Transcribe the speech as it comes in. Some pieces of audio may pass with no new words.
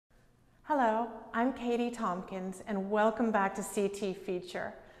Hello, I'm Cade Tompkins and welcome back to CT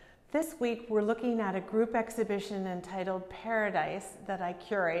Feature. This week we're looking at a group exhibition entitled Paradise that I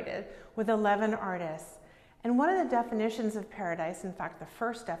curated with 11 artists. And one of the definitions of paradise, in fact the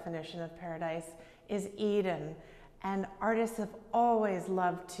first definition of paradise, is Eden. And artists have always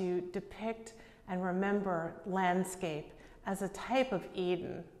loved to depict and remember landscape as a type of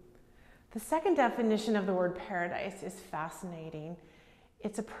Eden. The second definition of the word paradise is fascinating.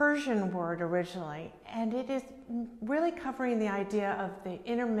 It's a Persian word originally, and it is really covering the idea of the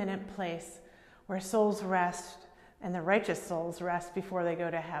intermittent place where souls rest and the righteous souls rest before they go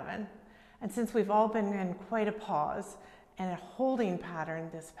to heaven. And since we've all been in quite a pause and a holding pattern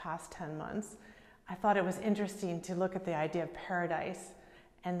this past 10 months, I thought it was interesting to look at the idea of paradise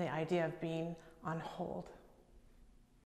and the idea of being on hold.